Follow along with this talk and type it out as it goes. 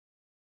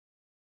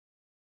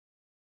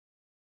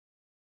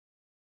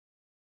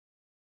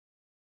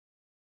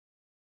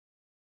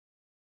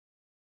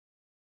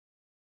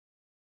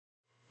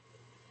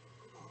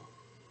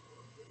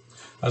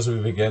As we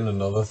begin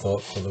another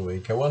thought for the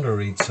week, I want to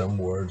read some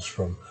words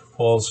from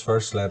Paul's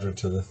first letter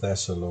to the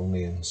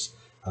Thessalonians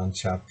and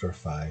chapter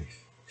 5.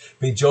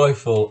 Be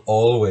joyful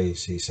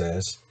always, he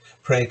says.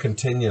 Pray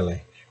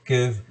continually.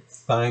 Give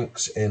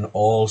thanks in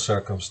all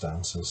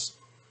circumstances,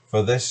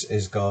 for this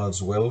is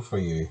God's will for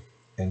you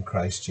in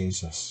Christ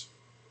Jesus.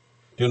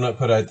 Do not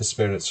put out the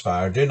Spirit's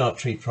fire. Do not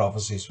treat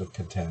prophecies with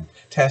contempt.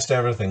 Test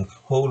everything.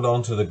 Hold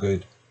on to the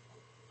good.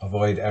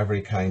 Avoid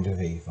every kind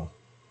of evil.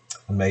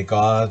 And may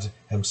God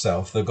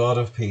himself, the God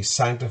of peace,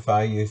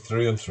 sanctify you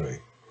through and through.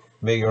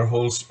 May your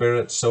whole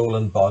spirit, soul,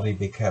 and body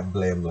be kept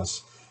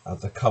blameless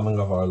at the coming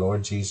of our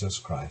Lord Jesus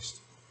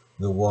Christ.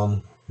 The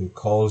one who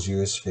calls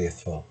you is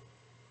faithful,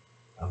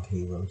 and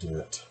he will do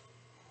it.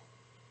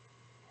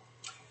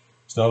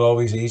 It's not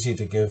always easy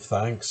to give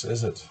thanks,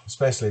 is it?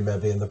 Especially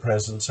maybe in the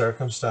present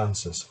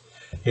circumstances.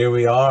 Here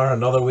we are,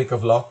 another week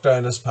of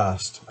lockdown has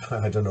passed.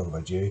 I don't know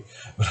about you,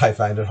 but I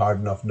find it hard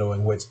enough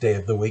knowing which day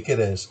of the week it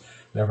is.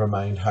 Never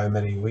mind how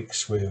many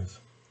weeks we've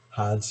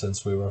had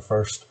since we were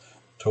first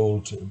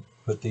told to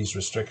put these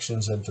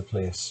restrictions into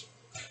place.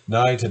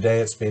 Now, today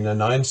it's been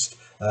announced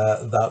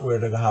that we're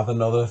to have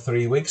another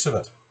 3 weeks of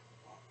it.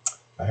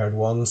 I heard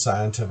one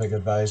scientific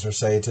advisor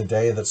say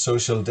today that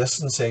social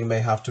distancing may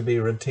have to be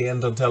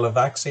retained until a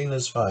vaccine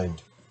is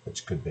found,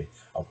 which could be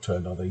up to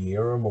another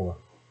year or more.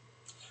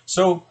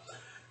 So,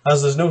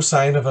 as there's no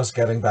sign of us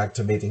getting back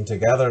to meeting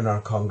together in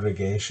our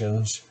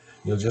congregations,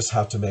 you'll just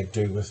have to make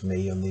do with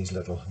me on these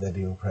little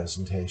video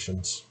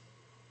presentations.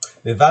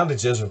 The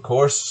advantage is, of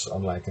course,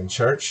 unlike in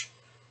church,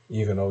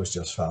 you can always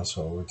just fast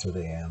forward to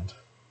the end.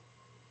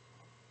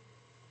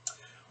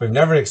 We've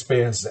never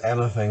experienced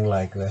anything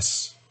like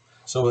this,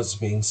 so it's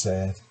been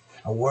said.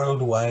 A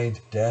worldwide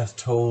death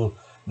toll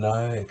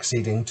now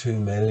exceeding 2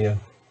 million.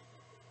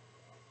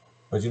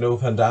 But you know,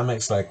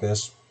 pandemics like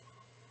this,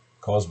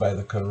 caused by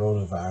the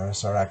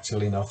coronavirus, are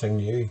actually nothing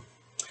new.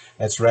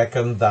 It's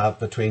reckoned that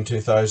between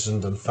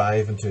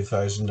 2005 and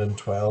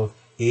 2012,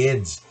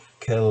 AIDS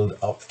killed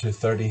up to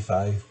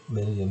 35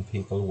 million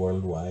people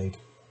worldwide.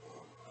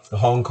 The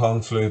Hong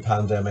Kong flu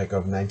pandemic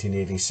of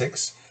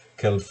 1986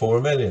 killed 4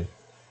 million.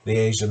 The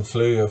Asian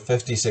flu of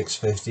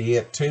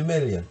 56-58, 2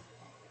 million.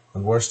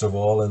 And worst of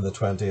all, in the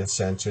 20th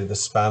century, the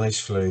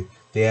Spanish flu,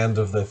 the end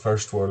of the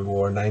First World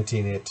War,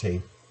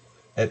 1918.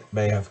 It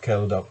may have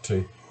killed up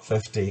to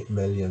 50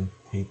 million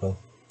people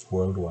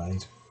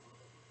worldwide.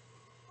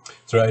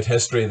 Throughout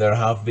history, there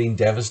have been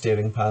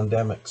devastating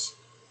pandemics.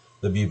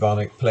 The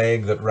bubonic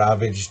plague that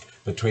ravaged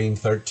between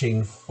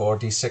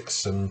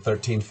 1346 and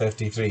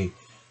 1353,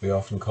 we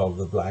often call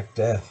the Black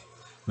Death,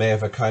 may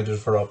have accounted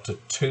for up to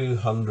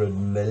 200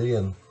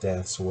 million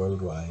deaths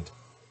worldwide.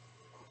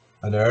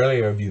 An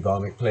earlier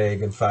bubonic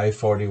plague in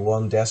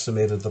 541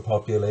 decimated the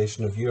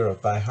population of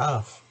Europe by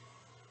half,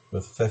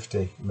 with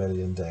 50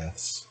 million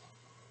deaths.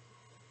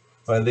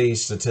 While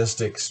these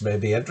statistics may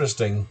be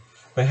interesting,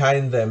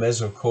 behind them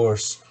is, of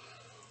course,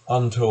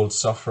 untold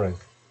suffering,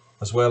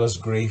 as well as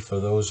grief for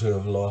those who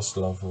have lost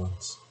loved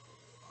ones.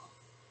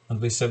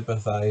 And we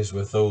sympathize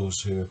with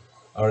those who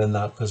are in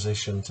that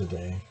position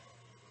today.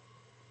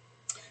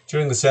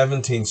 During the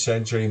 17th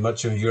century,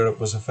 much of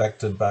Europe was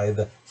affected by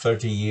the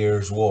 30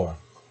 Years' War,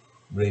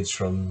 raged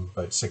from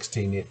about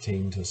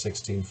 1618 to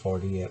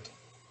 1648.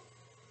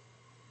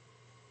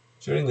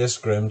 During this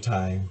grim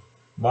time,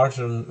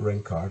 Martin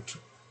Rinkart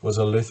was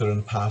a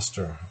Lutheran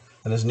pastor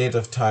in his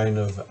native town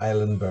of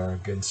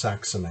Eilenberg in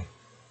Saxony.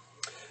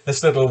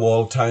 This little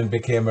walled town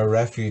became a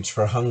refuge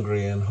for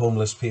hungry and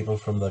homeless people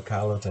from the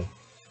locality.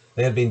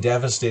 They had been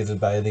devastated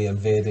by the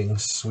invading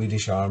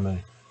Swedish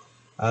army,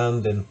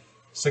 and in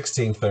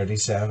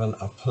 1637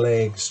 a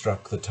plague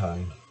struck the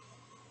town.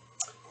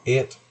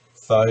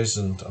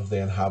 8,000 of the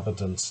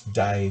inhabitants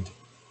died,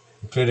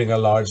 including a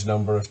large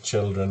number of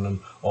children and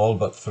all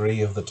but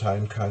 3 of the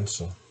town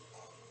council.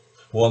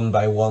 One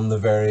by one, the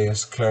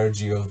various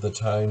clergy of the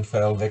town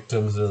fell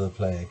victim to the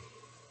plague,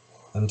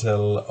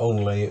 until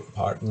only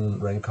Martin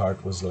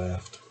Rinkart was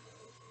left.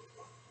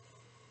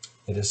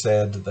 It is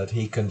said that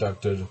he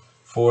conducted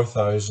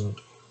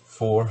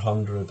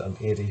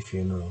 4,480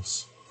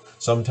 funerals,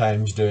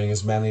 sometimes doing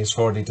as many as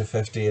 40 to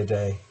 50 a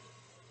day,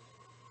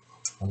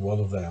 and one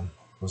of them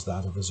was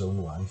that of his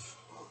own wife.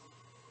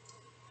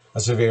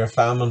 A severe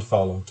famine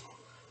followed,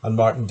 and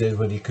Martin did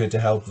what he could to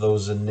help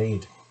those in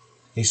need.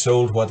 He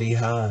sold what he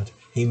had.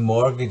 He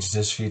mortgaged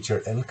his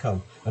future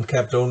income and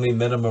kept only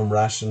minimum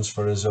rations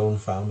for his own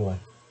family.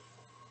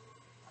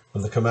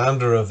 When the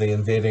commander of the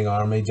invading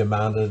army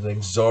demanded an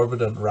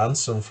exorbitant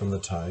ransom from the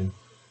town,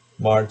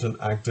 Martin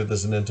acted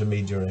as an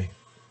intermediary.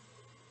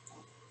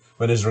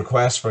 When his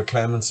request for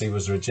clemency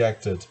was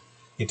rejected,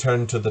 he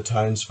turned to the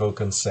townsfolk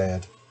and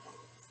said,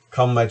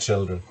 "Come, my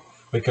children,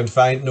 we can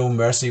find no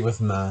mercy with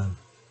man.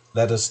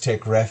 Let us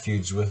take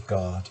refuge with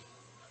God."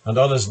 And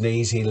on his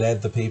knees he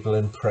led the people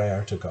in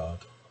prayer to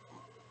God.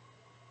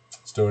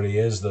 The story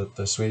is that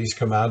the Swedish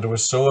commander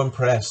was so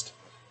impressed,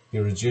 he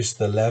reduced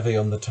the levy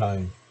on the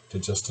town to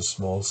just a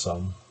small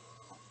sum.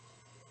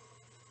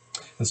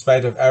 In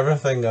spite of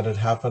everything that had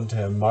happened to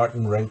him,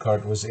 Martin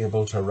Rinkart was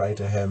able to write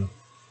a hymn,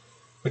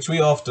 which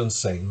we often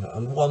sing,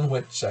 and one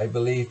which I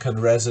believe can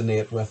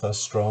resonate with us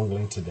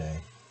strongly today.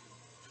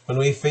 When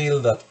we feel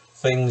that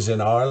things in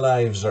our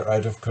lives are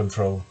out of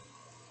control,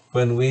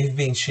 when we've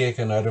been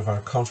shaken out of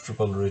our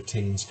comfortable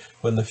routines,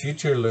 when the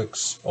future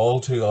looks all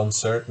too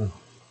uncertain,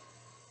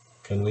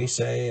 can we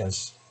say,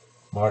 as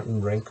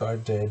Martin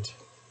Rinkart did,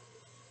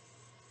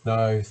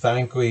 "Now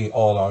thank we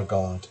all our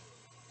God,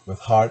 with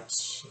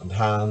hearts and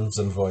hands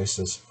and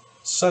voices.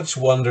 Such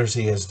wonders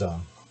he has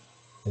done.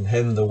 In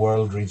him the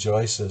world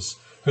rejoices,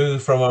 who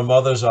from our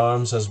mother's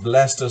arms has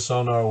blessed us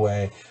on our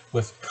way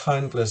with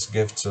countless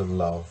gifts of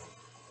love,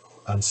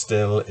 and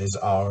still is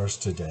ours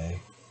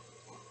today."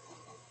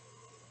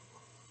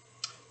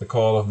 The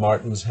call of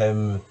Martin's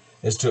hymn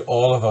is to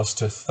all of us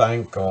to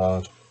thank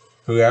God,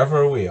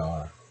 whoever we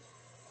are,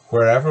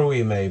 wherever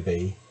we may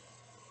be,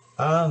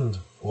 and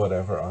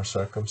whatever our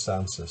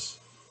circumstances.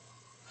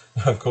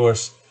 Of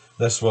course,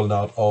 this will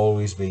not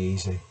always be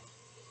easy,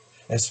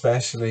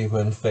 especially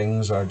when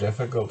things are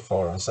difficult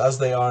for us, as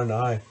they are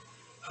now.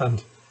 And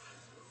if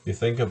you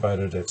think about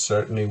it, it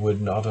certainly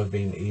would not have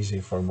been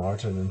easy for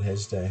Martin in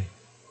his day.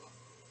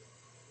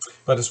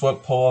 But it's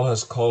what Paul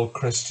has called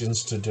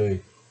Christians to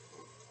do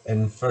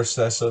in 1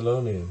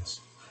 Thessalonians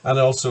and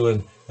also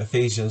in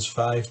Ephesians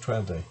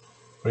 5:20,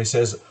 where he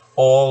says,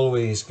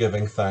 "Always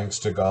giving thanks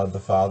to God the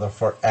Father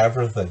for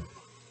everything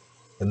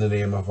in the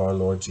name of our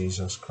Lord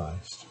Jesus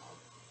Christ."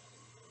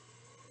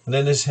 And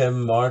in his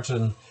hymn,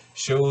 Martin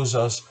shows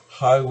us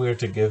how we're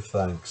to give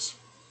thanks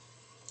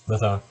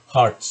with our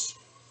hearts,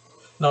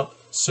 not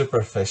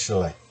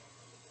superficially,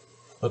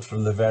 but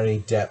from the very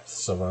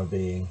depths of our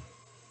being,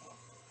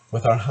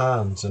 with our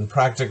hands in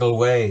practical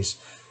ways,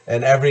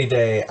 in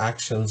everyday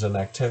actions and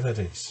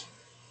activities,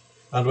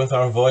 and with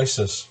our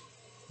voices,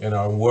 in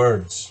our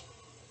words,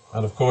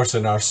 and of course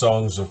in our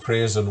songs of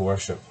praise and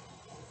worship.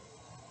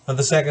 And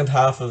the second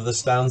half of the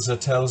stanza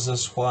tells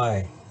us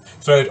why.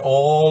 Throughout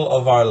all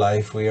of our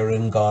life, we are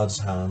in God's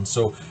hands.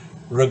 So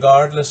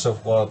regardless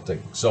of what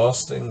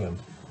exhausting and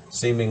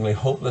seemingly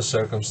hopeless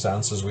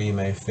circumstances we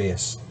may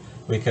face,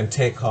 we can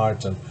take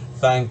heart and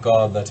thank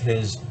God that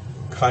his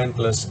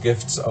countless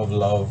gifts of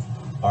love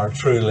are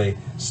truly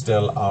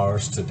still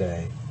ours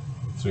today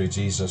through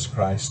Jesus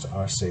Christ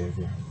our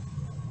Saviour.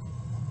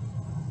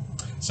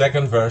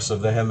 Second verse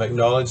of the hymn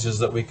acknowledges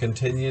that we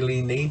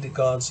continually need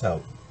God's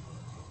help,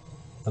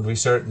 and we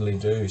certainly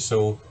do.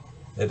 So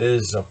it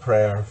is a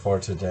prayer for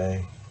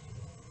today.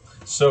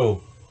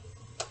 So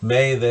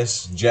may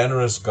this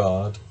generous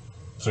God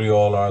through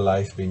all our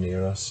life be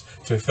near us,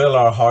 to fill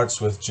our hearts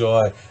with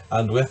joy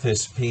and with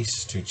his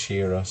peace to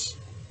cheer us,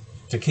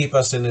 to keep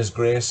us in his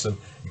grace and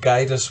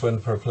guide us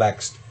when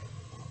perplexed,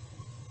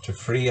 to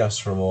free us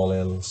from all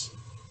ills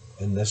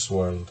in this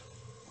world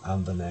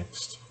and the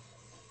next.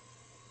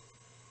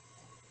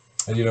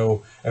 And you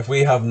know, if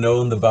we have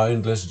known the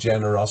boundless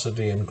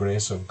generosity and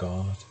grace of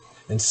God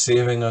in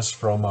saving us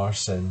from our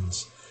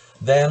sins,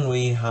 then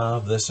we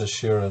have this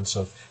assurance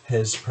of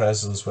his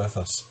presence with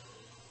us.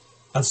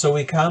 And so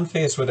we can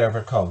face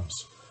whatever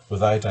comes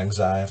without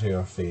anxiety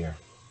or fear.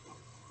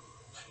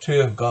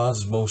 Two of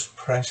God's most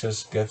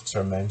precious gifts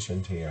are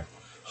mentioned here: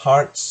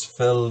 hearts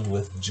filled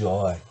with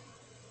joy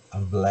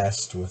and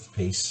blessed with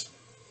peace.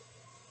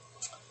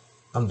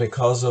 And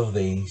because of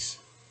these,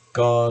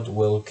 God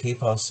will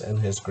keep us in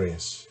his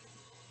grace.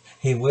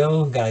 He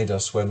will guide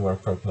us when we're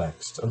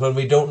perplexed and when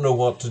we don't know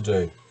what to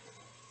do.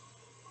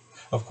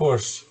 Of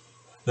course,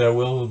 there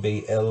will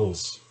be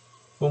ills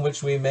from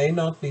which we may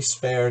not be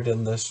spared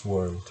in this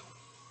world.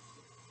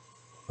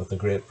 But the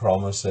great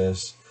promise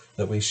is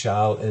that we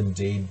shall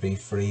indeed be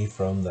free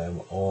from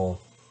them all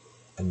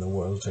in the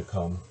world to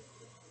come.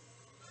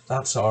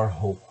 That's our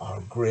hope,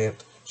 our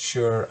great,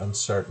 sure and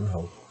certain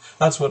hope.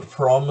 That's what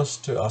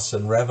promised to us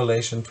in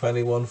Revelation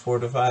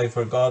 21:4-5,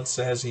 where God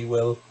says he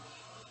will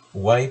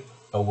wipe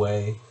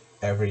away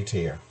every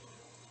tear.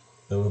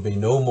 There will be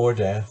no more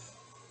death,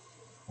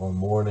 or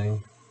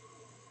mourning,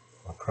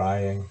 or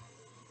crying,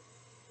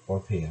 or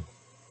pain.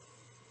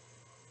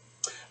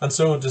 And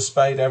so,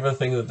 despite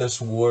everything that this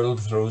world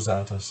throws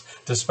at us,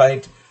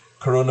 despite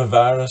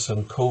coronavirus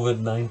and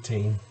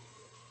COVID-19,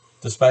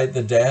 despite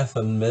the death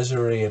and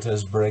misery it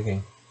is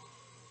bringing,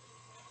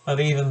 and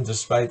even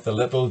despite the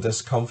little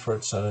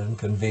discomforts and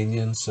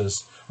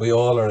inconveniences we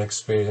all are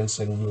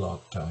experiencing in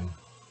lockdown,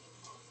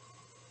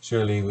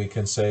 surely we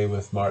can say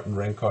with Martin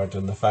Rinkart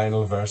in the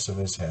final verse of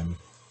his hymn,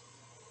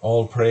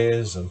 "All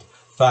praise and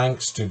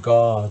thanks to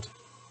God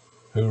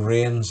who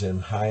reigns in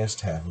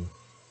highest heaven,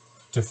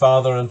 to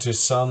Father and to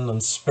Son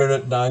and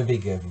Spirit now be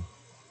given,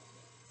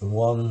 the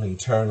one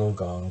eternal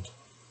God,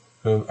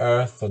 whom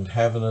earth and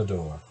heaven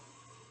adore,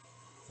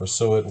 for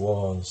so it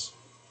was,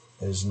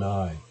 is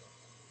now,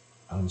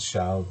 and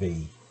shall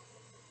be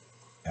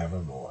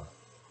evermore."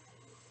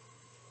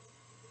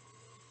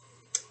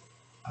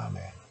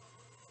 Amen.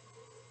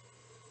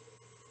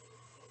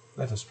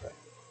 Let us pray.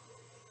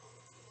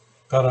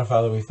 God our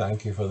Father, we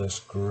thank you for this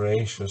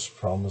gracious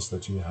promise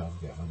that you have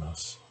given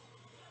us,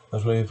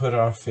 that when we put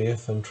our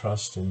faith and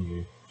trust in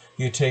you,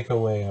 you take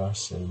away our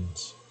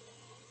sins,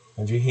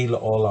 and you heal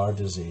all our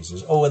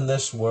diseases. Oh, in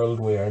this world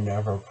we are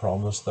never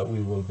promised that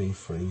we will be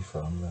free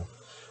from them.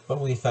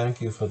 But we thank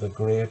you for the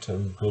great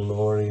and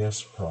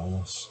glorious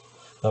promise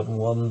that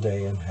one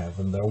day in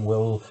heaven there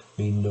will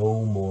be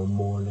no more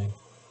mourning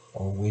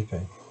or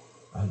weeping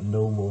and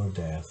no more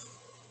death.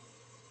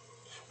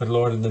 But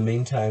Lord, in the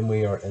meantime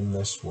we are in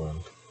this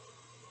world.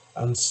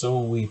 And so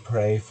we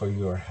pray for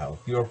your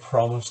help, your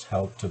promised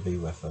help to be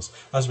with us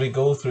as we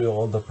go through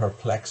all the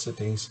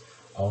perplexities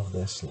of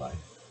this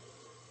life.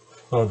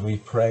 Lord, we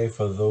pray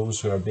for those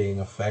who are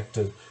being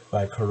affected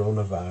by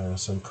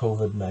coronavirus and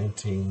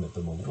COVID-19 at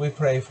the moment. We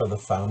pray for the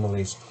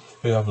families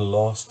who have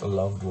lost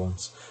loved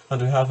ones and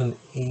who haven't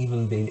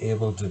even been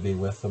able to be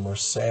with them or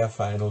say a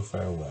final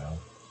farewell.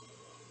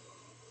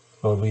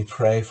 Lord, we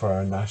pray for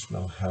our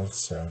National Health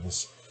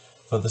Service,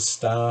 for the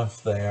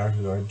staff there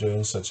who are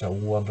doing such a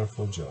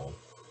wonderful job.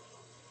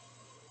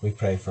 We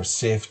pray for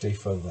safety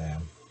for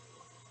them.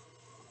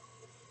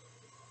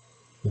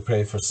 We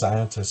pray for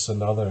scientists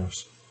and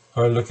others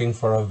who are looking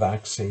for a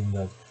vaccine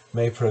that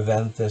may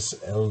prevent this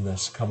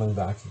illness coming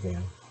back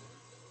again.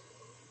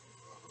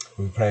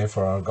 We pray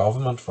for our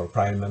government, for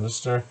Prime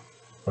Minister,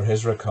 for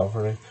his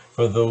recovery,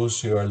 for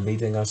those who are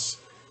leading us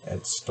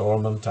at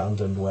Stormont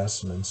and in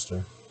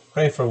Westminster.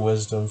 Pray for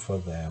wisdom for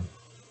them.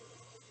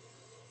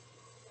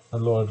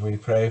 And Lord, we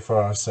pray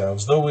for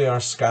ourselves. Though we are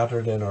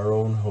scattered in our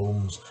own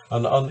homes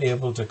and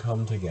unable to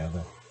come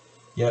together,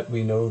 yet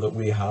we know that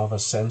we have a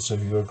sense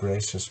of your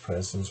gracious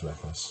presence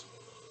with us.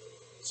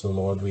 So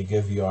Lord, we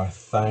give you our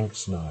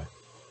thanks now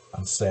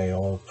and say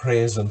all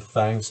praise and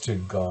thanks to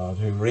God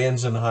who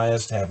reigns in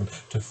highest heaven,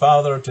 to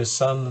Father, to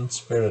Son and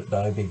Spirit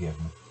now be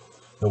given,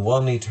 the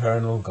one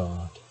eternal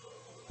God,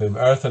 whom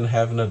earth and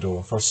heaven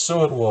adore, for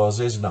so it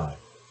was, is now,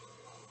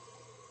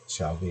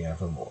 shall be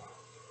evermore.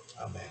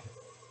 Amen.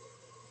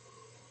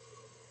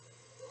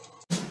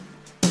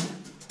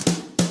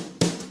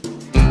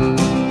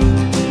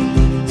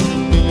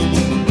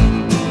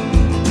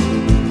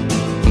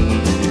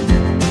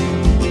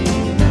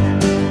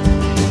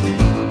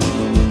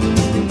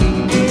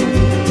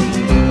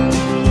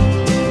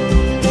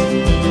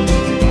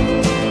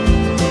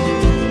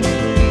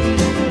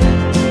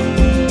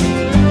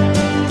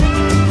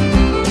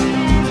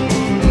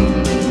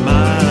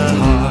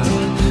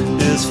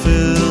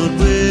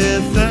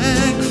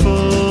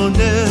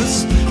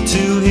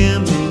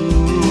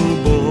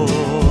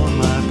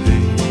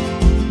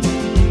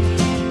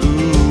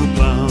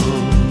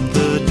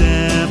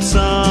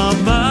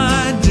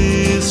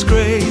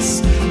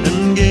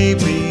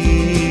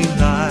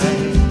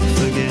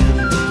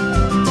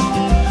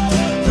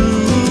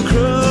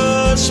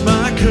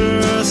 My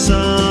curse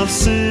of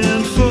sin.